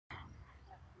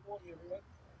morning, everyone.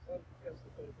 I'm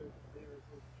Councillor Peter Burton, Mayor of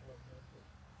Nillumbik Shire Council.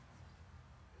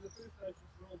 In the First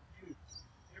Nations worldview,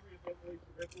 every event leaves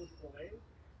a record in the land,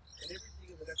 and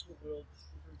everything in the natural world is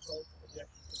a result of the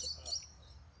actions of the past.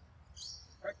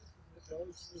 Practices of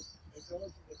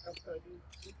acknowledging the custodians,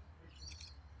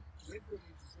 institutions, rental of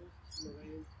resources from the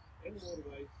land and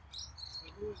waterways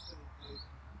have always been in place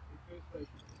in First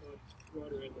Nations societies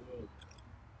right around the world.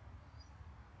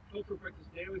 Cultural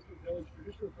practice now is to acknowledge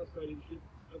traditional custodianship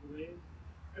of the land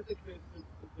at the commencement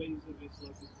of meetings and events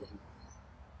like this one.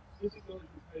 This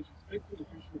acknowledgement pays respect to the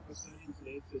traditional custodians and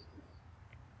ancestors.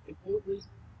 Importantly,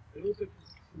 it also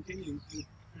continues with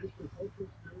traditional cultural,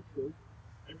 spiritual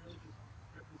and religious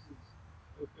practices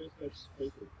of First Nations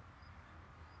people.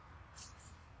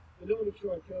 The Nillumbik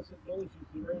Shire Council acknowledges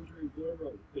the Wurundjeri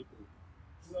Wurrung people,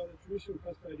 who are the traditional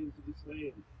custodians of this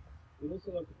land. We'd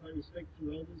also like to pay respect to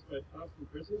elders both past and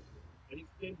present, and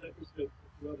extend that respect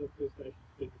to other First Nations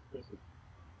people present.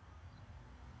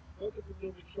 Welcome to the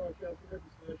Nillumbik Shire Council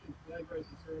Reconciliation Flag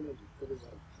Raising Ceremony,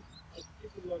 everyone. I'd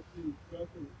particularly like to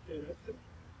welcome Jan Aitken,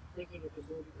 President of the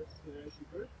Nillumbik Reconciliation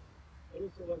Group. I'd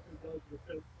also like to acknowledge the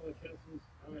fellow councillors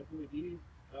who are here,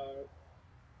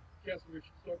 Councillor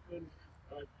Richard Stockman,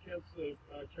 Councillor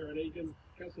Jan Aitken,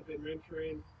 Councillor Ben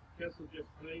Ramcharan, Councillor Jeff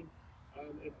Payne,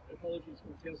 and apologies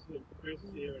from Councillor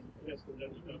Francis here and Councillor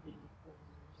Natalie Duffy.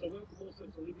 So welcome also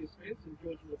to Olivia, Spence and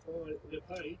Georgia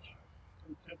LePage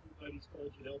from Catholic Ladies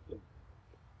College in Eltham.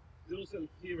 We also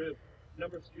here have a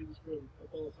number of students from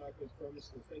Apollo Parkwest Primary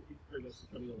School. Thank you very much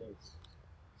for coming along.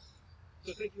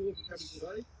 So thank you all for coming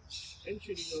today and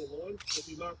tuning in online as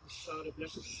we mark the start of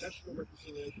National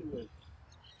Reconciliation Week.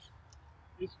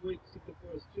 This week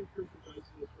signifies two crucial dates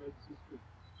in Australia's history.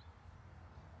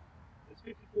 It's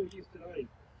 54 years today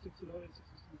since the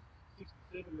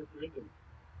 1967 referendum,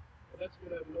 and that's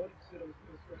when over 90% of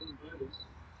Australian voters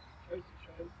chose to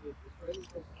change the Australian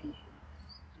Constitution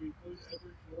to include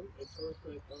Aboriginal and Torres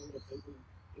Strait Islander people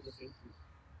in the census.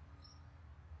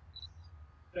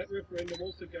 That referendum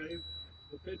also gave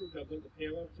the federal government the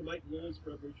power to make laws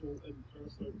for Aboriginal and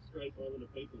Torres Strait Islander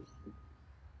people.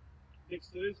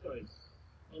 Next Thursday,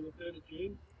 on the 3rd of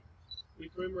June,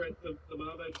 we commemorate the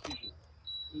Mabo decision.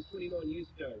 It was 29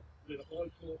 years ago when the High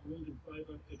Court ruled in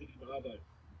favour of Eddie Mabo.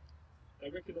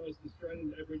 They recognised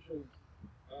Australian Aboriginal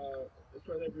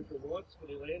rights for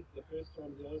their land for the first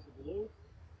time in the eyes of the law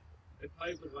and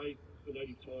paved the way for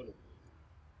native title.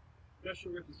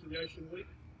 National Reconciliation Week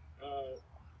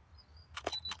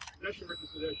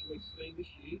theme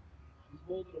this year is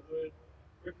more than a word.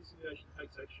 Reconciliation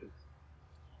takes action.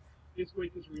 This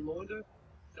week is a reminder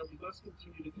that we must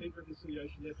continue to keep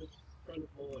reconciliation efforts front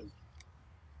of mind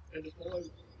and to follow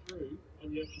through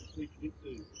on the actions we commit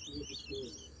to toward this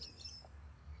cause.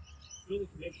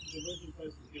 Building connections and working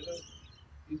closely together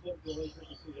is what drives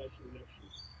reconciliation in action.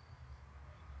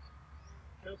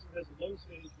 Council has a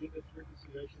long-standing commitment to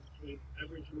reconciliation between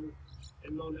Aboriginal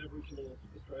and non-Aboriginal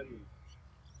Australians.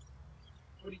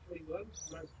 2021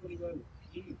 marks 21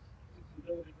 years since the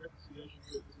Nillumbik Reconciliation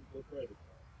Group was incorporated.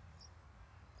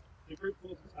 The group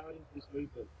pours its heart into this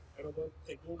movement, and I want to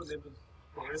thank all the members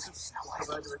for their efforts to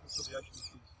provide the reconciliation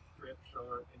issues throughout the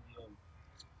Shire and beyond.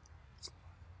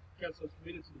 Council is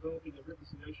committed to developing a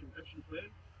reconciliation action plan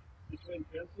between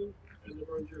Council and the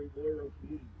Wurundjeri Wurrung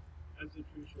community as the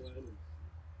traditional owners.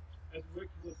 As we work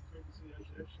towards this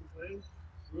reconciliation action plan,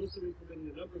 we're also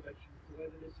implementing a number of actions to lay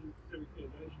the necessary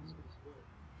foundations for this work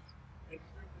and to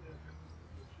strengthen our practices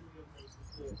to ensure the ongoing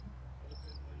support of the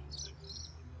First Nations people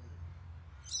in Nillumbik.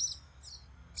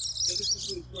 So this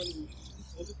includes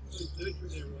nurturing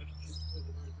our relationships between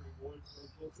the Wurundjeri Wurrung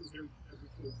cultural heritage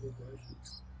Aboriginal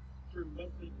corporations through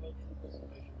monthly cultural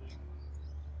consultation meetings.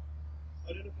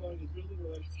 Identifying and building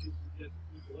relationships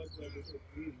with the local Aboriginal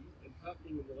community and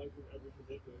partnering in the local Aboriginal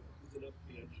network is another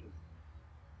key action.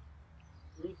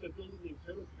 We're also building the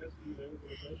internal capacity of our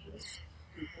organisation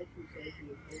through cultural safety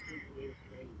and cultural awareness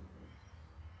training.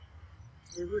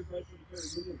 We're very grateful to Kerry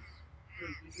Williams for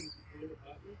Indigenous employment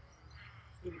partners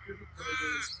for the cricket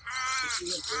programs that she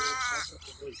has brought on the past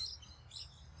couple of weeks.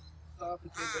 Staff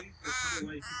attendees were come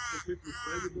away equipped with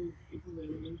valuable,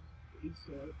 implementable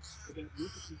insight about the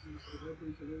intricacies of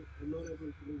Aboriginal and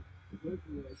non-Aboriginal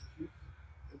working relationships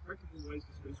and practical ways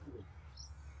to strengthen them.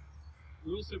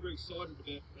 We're also very excited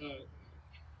about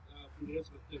the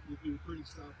announcement that we'll be recruiting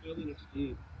staff early next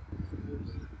year to support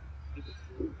us in this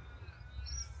group.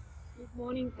 Good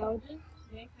morning, elders,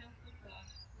 Mayor, Council staff,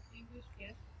 distinguished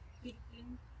guests,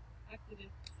 citizens,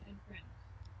 activists, and friends.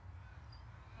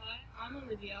 Hi, I'm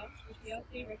Olivia, the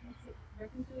PLC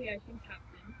Reconciliation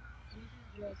Captain, and this is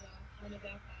Georgia, one of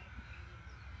our 5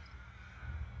 communities.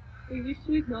 We wish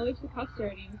to acknowledge the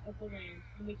custodians of the land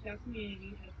on which our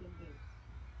community has been built.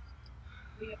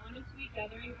 We are honoured to be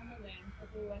gathering on the land of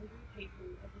the Wurundjeri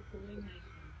people of the Kulin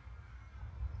Nation.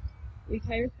 We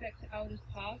pay respect to elders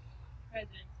past,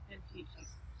 present and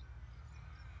future.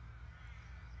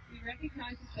 We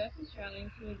recognise the first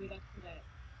Australians who are with us today.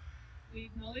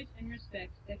 We acknowledge and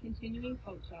respect their continuing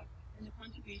culture and the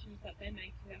contributions that they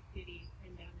make to our city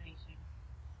and our nation.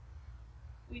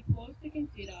 We pause to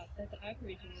consider that the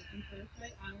Aboriginal and Torres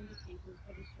Strait Islander peoples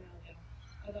of Australia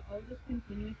are the oldest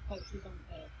continuous cultures on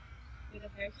Earth, with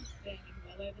a heritage spanning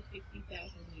well over 60,000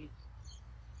 years.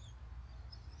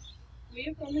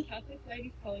 We are from the Catholic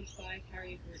Ladies College Fire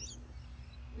Carrier Group.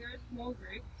 We are a small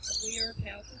group, but we are a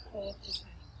powerful force for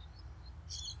change.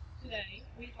 Today,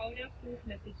 we hold our school's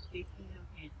message sticks in our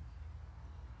hands.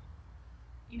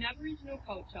 In Aboriginal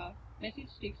culture,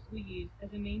 message sticks were used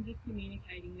as a means of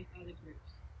communicating with other groups.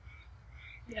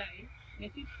 Today,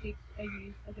 message sticks are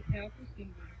used as a powerful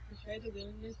symbol to show the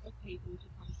willingness of people to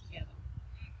come together.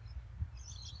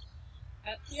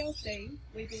 At CLC,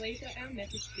 we believe that our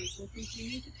message stick will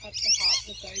continue to touch the hearts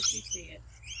of those who see it,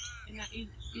 and that it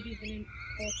is an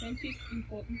authentic,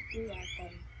 important school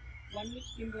icon, one which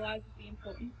symbolises the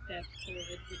important steps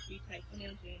forward which we take on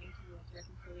our journey towards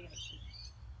reconciliation.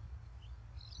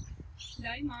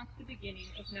 Today marks the beginning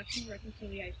of National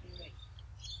Reconciliation Week.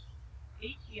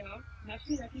 Each year,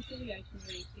 National Reconciliation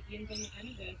Week begins on the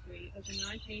anniversary of the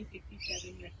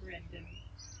 1967 referendum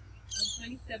on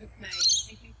 27th May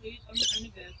and concludes on the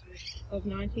anniversary of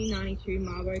 1992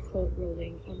 Mabo Court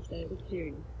ruling on 3rd of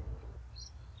June.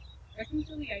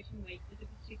 Reconciliation Week is a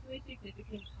particularly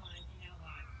significant time in our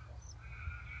lives.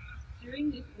 During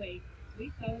this week,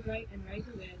 we celebrate and raise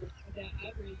awareness about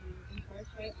Aboriginal and Torres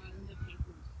Strait Islander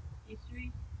peoples, history,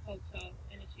 culture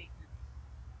and achievements.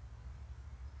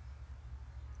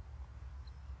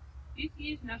 This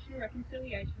year's National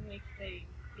Reconciliation Week theme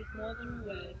is More Than a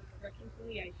Word,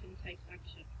 Reconciliation Takes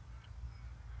Action.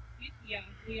 This year,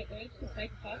 we are urged to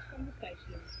take past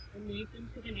conversations and move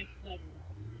them to the next level,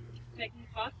 taking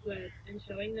past words and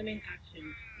showing them in action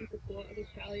in support of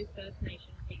Australia's First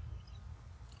Nation people.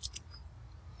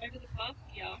 Over the past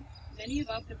year, many of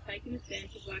us have taken a stand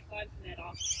for Black Lives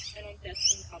Matter and on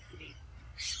deaths in custody,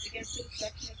 against the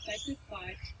destruction of sacred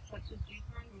sites such as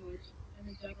Dugong Lodge and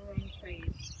the Jabberong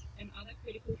trees, and other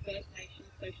critical First Nation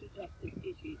social justice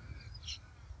issues.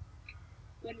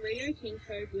 When Rio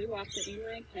Tinto blew up the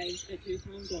inland caves at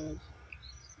Dugong Lodge,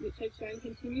 which had shown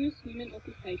continuous human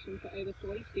occupation for over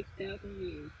 46,000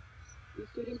 years, we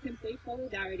stood in complete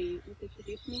solidarity with the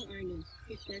traditional owners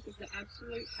who spoke of the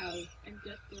absolute hell and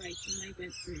desperation they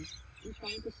went through in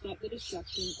trying to stop the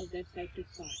destruction of their sacred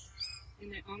sites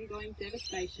and their ongoing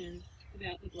devastation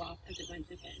about the blast as it went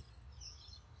ahead.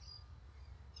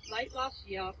 Late last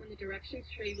year, when the directions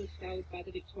tree was felled by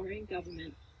the Victorian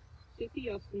government, Susie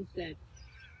Austin said,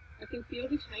 "I can feel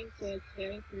the chainsaws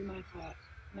tearing through my heart,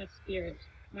 my spirit,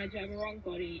 my Jabberong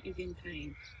body is in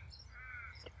pain.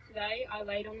 Today I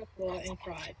laid on the floor and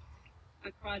cried.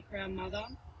 I cried for our mother,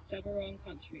 Jabberong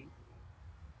country."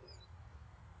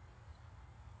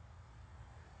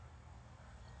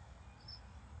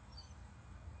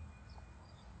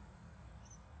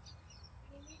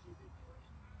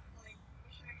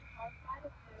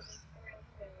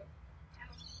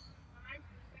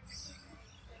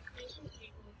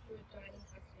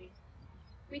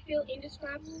 We feel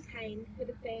indescribable pain for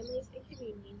the families and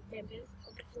community members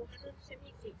of the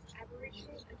 476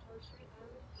 Aboriginal and Torres Strait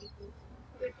Islander people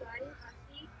who have died in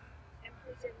custody and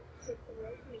prison since the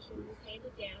Royal Commission was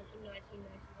handed down in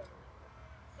 1991.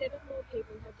 7 more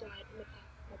people have died in the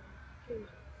past 2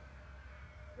 months.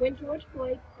 When George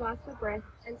Floyd gasped for breath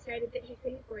and stated that he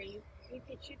couldn't breathe, we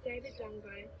pictured David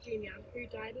Dungai Jr., who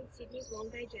died in Sydney's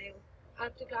Long Bay jail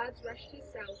after guards rushed his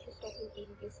cell to stop him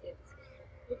eating biscuits.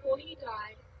 Before he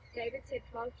died, David said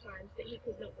 12 times that he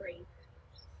could not breathe.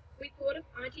 We thought of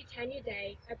Auntie Tanya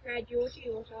Day, a proud Yorta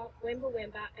Yorta, Wemba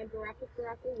Wemba and Barappa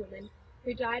Barappa woman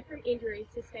who died from injuries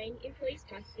sustained in police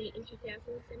custody in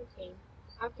 2017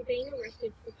 after being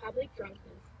arrested for public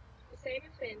drunkenness, the same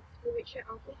offence for which her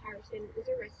uncle Harrison was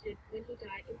arrested when he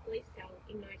died in police cell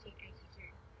in 1982.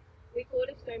 We thought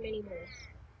of so many more.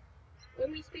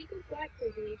 When we speak of white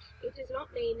privilege, it does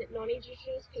not mean that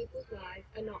non-Indigenous people's lives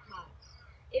are not hard.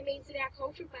 It means that our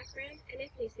cultural background and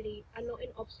ethnicity are not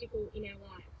an obstacle in our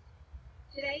lives.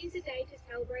 Today is a day to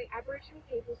celebrate Aboriginal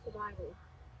people's survival.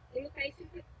 In the face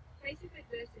of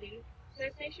adversity,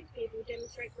 First Nations people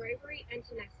demonstrate bravery and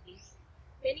tenacity.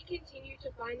 Many continue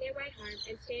to find their way home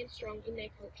and stand strong in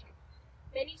their culture.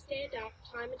 Many stand up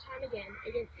time and time again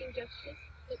against the injustice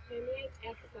that permeates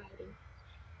our society.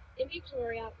 In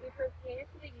Victoria, we prepare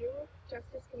for the Youth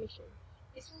Justice Commission.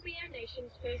 This will be our nation's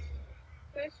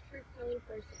first truth-telling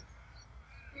process.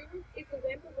 Europe is the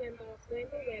Wemba word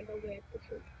for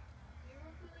truth.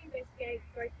 Europe will investigate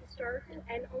both historical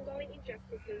and ongoing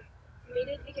injustices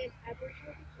committed against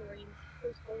Aboriginal Victorians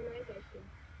since colonisation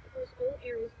across all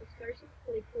areas of social,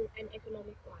 political and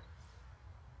economic life.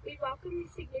 We welcome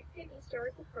this significant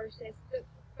historical process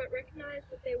but recognise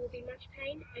that there will be much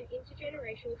pain and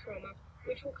intergenerational trauma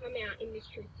which will come out in this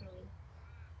truth-telling.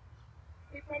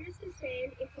 We promise to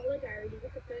stand in solidarity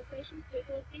with the First Nations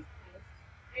people of this place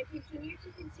and continue to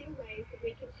consider ways that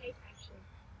we can take action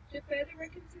to further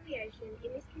reconciliation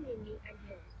in this community and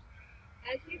beyond.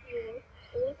 As with Europe,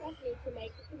 all of us need to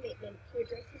make a commitment to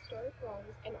address historic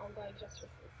wrongs and ongoing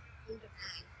injustices.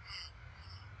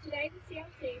 Today, the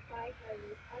CLC fire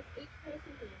carriers ask each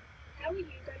person here, how are you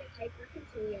going to take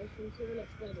reconciliation to the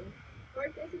next level,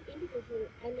 both as an individual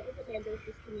and as a member of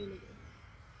this community?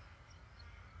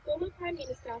 Former Prime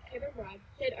Minister Kevin Rudd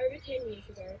said over 10 years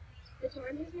ago, the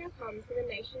time has now come for the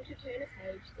nation to turn a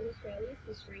page in Australia's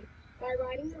history by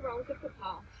righting the wrongs of the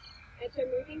past and so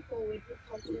moving forward with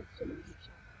confidence to the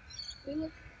future. We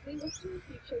look to a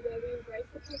future where we embrace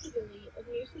the possibility of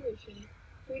new solutions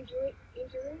to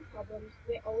enduring problems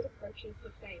where old approaches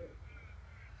have failed.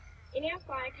 In our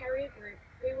fire carrier group,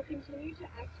 we will continue to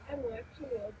act and work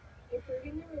towards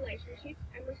improving the relationships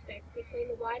and respect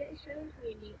between the wider Australian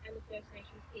community and the First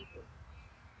Nations people.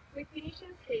 We finish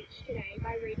our speech today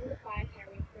by reading the fire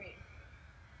carrier prayer.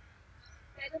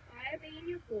 May the fire be in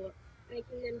your thoughts,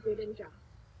 making them good and just.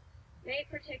 May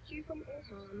it protect you from all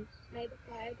harm. May the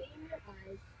fire be in your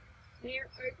eyes. May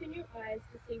it open your eyes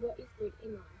to see what is good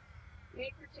in life. May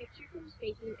it protect you from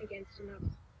speaking against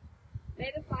another.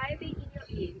 May the fire be in your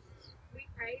ears. We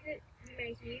pray that you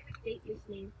may hear with deep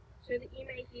listening, so that you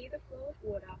may hear the flow of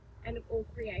water and of all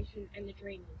creation and the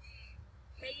dreamers.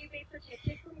 May you be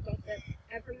protected from gossip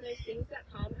and from those things that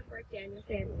harm and break down your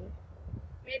family.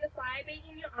 May the fire be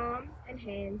in your arms and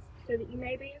hands, so that you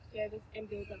may be of service and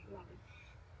build up love.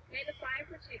 May the fire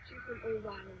protect you from all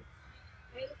violence.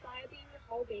 May the fire be in your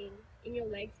whole being, in your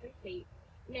legs and feet,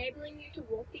 enabling you to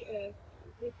walk the earth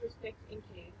with respect and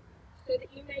care, so that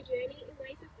you may journey in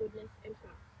ways of goodness and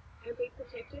trust, and be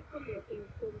protected from walking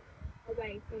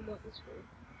away from what is true.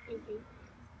 Thank you.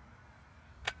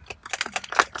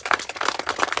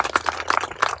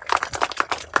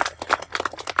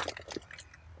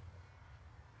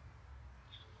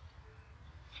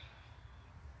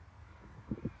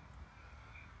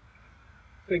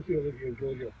 Thank you, Olivia and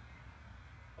Georgia.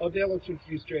 I'd now like to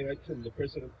introduce Jan Aitken, the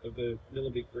President of the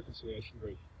Nillumbik Reconciliation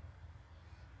Group.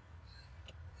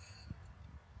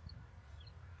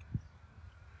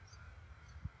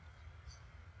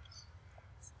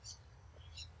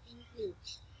 Thank you.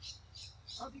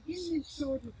 I'll begin this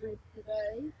short address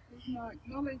today with my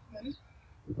acknowledgement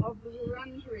of the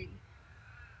Wurundjeri,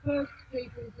 first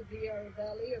peoples of the Yarra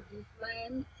Valley of this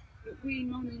land that we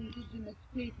non-Indigenous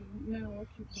people now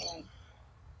occupy.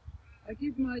 I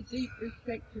give my deep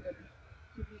respect to them,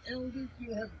 to the elders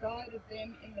who have guided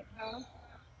them in the past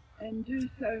and do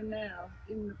so now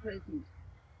in the present,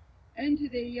 and to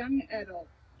their young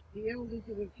adults, the elders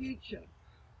of the future.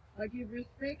 I give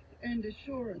respect and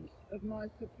assurance of my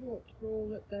support for all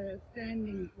that they are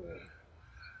standing for.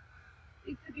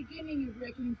 It's the beginning of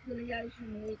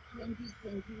Reconciliation Week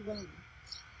 2021.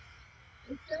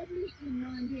 Established in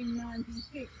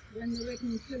 1996 when the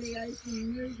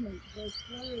reconciliation movement was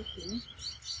flourishing,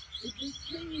 it was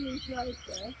 2 years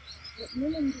later that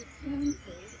Nillumbik Council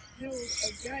held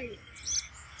a gay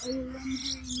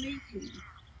Wurundjeri meeting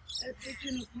at which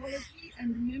an apology and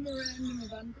memorandum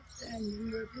of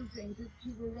understanding were presented to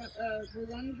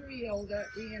Wurundjeri elder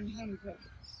Ian Hunter.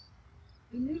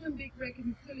 The Nillumbik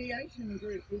Reconciliation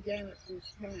Group began at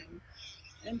this time,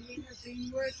 and we have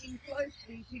been working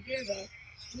closely together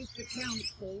with the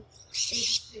Council ever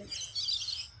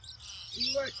since.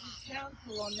 We worked with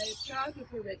Council on their Charter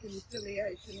for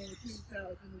Reconciliation in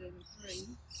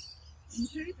 2003. In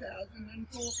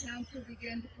 2004, Council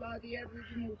began to fly the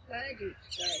Aboriginal flag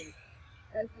each day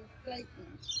as a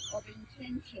statement of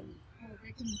intention for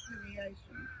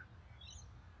reconciliation.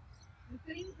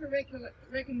 The theme for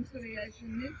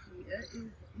reconciliation this year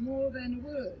is more than a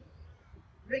word.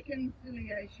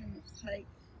 Reconciliation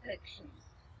takes action.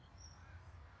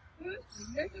 Firstly,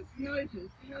 let us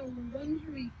notice how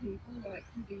Wurundjeri people like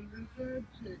to be referred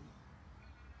to.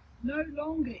 No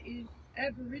longer is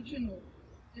Aboriginal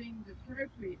deemed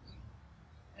appropriate.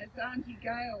 As Auntie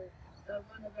Gail,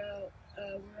 one of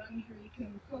our Wurundjeri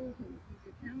consultants with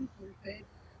the council, said,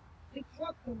 it's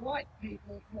what the white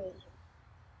people call it.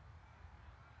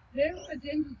 Their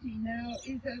identity now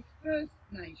is as First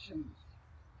Nations,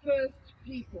 First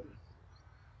Peoples.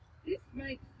 This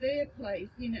makes their place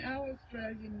in our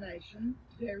Australian nation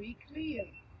very clear.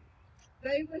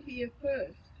 They were here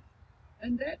first,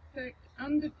 and that fact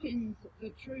underpins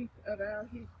the truth of our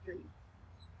history.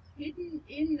 Hidden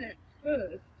in that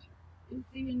first is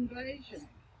the invasion,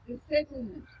 the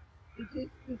settlement, the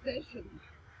dispossession,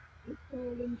 the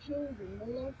stolen children,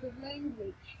 the loss of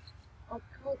language, of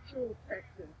cultural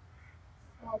practice,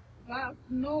 of vast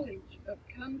knowledge of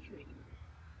country,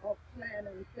 of clan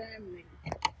and family.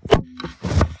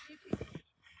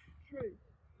 Truth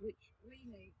which we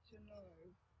need to know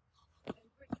and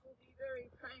which will be very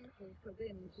painful for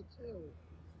them to tell.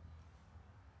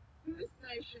 First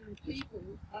Nation people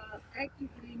are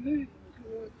actively moving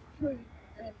towards truth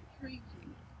and treaty.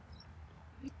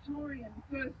 Victorian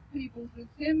First Peoples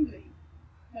Assembly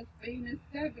has been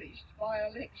established by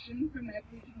election from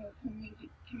Aboriginal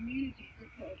communities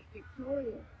across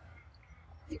Victoria.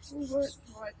 It will work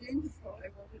to identify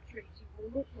what a treaty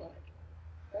will look like.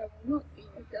 They will not be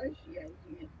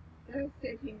negotiating it, they're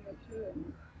setting the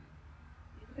terms.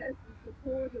 It has the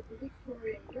support of the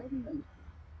Victorian Government,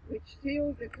 which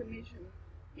sealed the Commission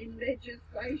in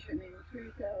legislation in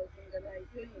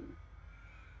 2018.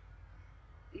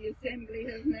 The Assembly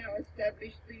has now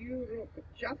established the Europe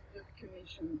Justice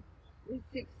Commission, with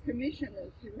 6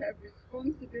 commissioners who have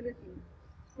responsibility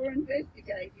for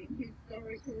investigating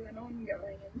historical and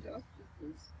ongoing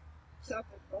injustices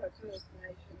suffered by First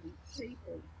Nations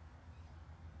people.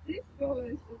 This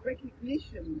follows the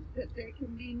recognition that there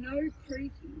can be no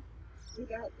treaty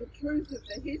without the truth of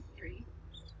the history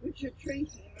which a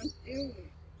treaty must deal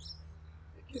with.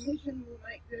 The Commission will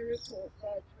make their report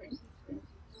by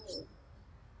 2024.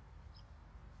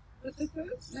 But the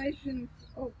First Nations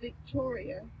of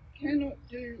Victoria cannot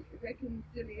do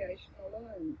reconciliation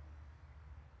alone.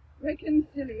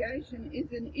 Reconciliation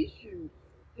is an issue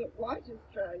that white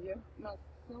Australia must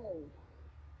solve.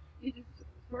 It is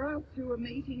for us who are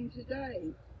meeting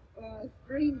today via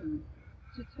streaming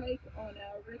to take on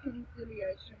our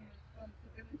reconciliation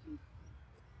responsibilities.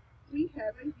 We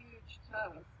have a huge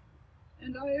task,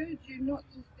 and I urge you not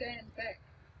to stand back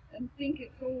and think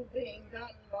it's all being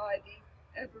done by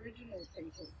the Aboriginal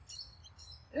people.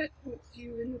 That puts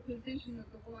you in the position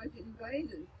of the white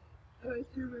invaders, those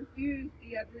who refuse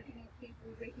the Aboriginal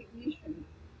people recognition,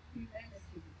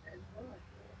 humanity and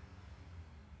rights.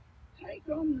 Take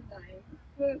on the name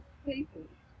First Peoples,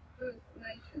 First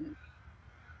Nations.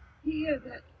 Hear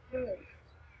that first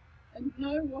and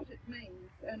know what it means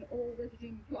and all that it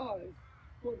implies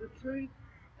for the truth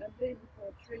and then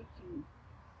for treaty.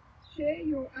 Share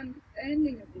your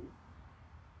understanding of this.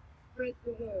 Spread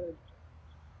the word.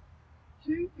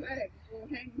 2 flags will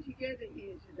hang together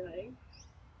here today.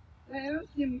 They are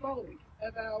symbolic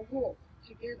of our walk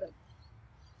together,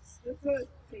 the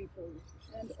First Peoples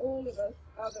and all of us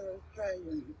other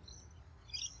Australians.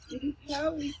 It is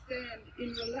how we stand in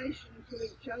relation to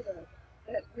each other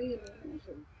that really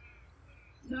matters.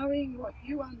 Knowing what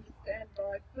you understand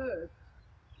by first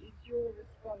is your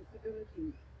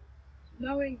responsibility.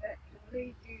 Knowing that can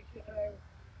lead you to know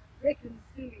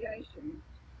reconciliation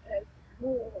as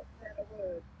more than a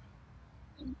word.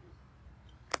 Thank you.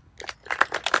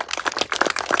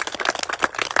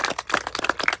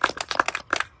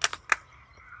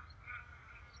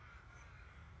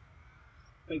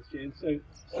 Thanks, Jan. So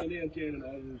now Jan and I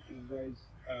will raise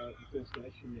the First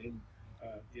Nation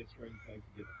and the Australian flag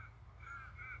together.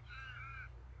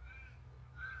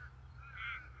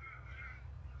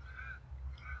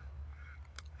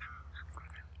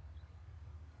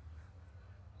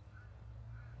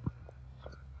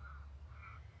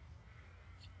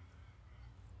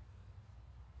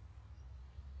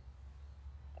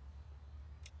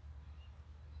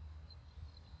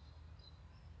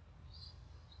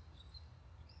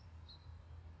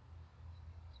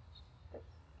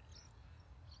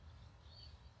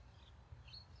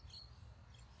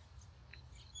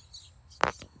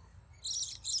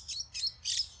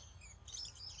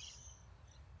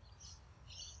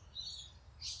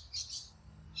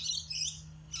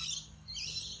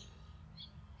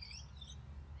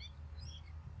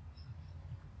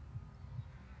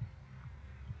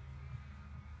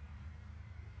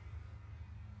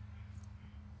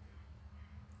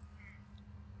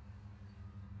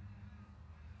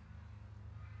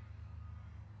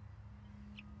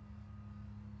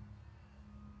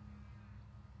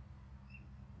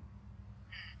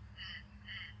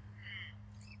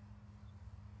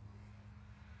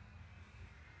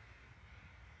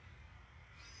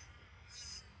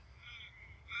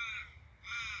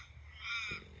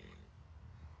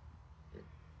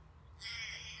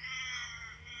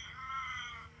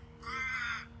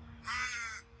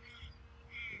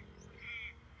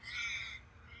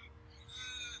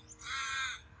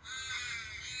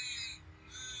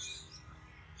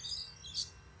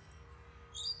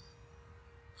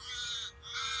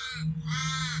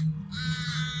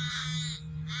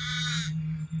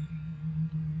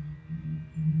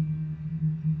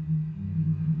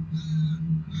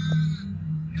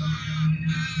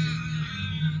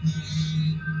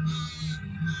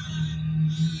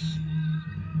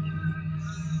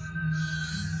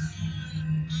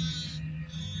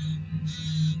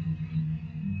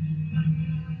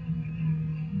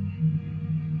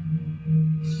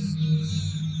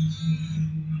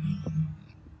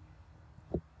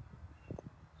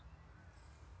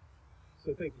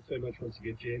 So thank you so much once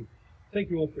again, Jan. Thank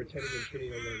you all for attending and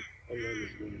tuning online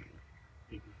this morning.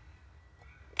 Thank you.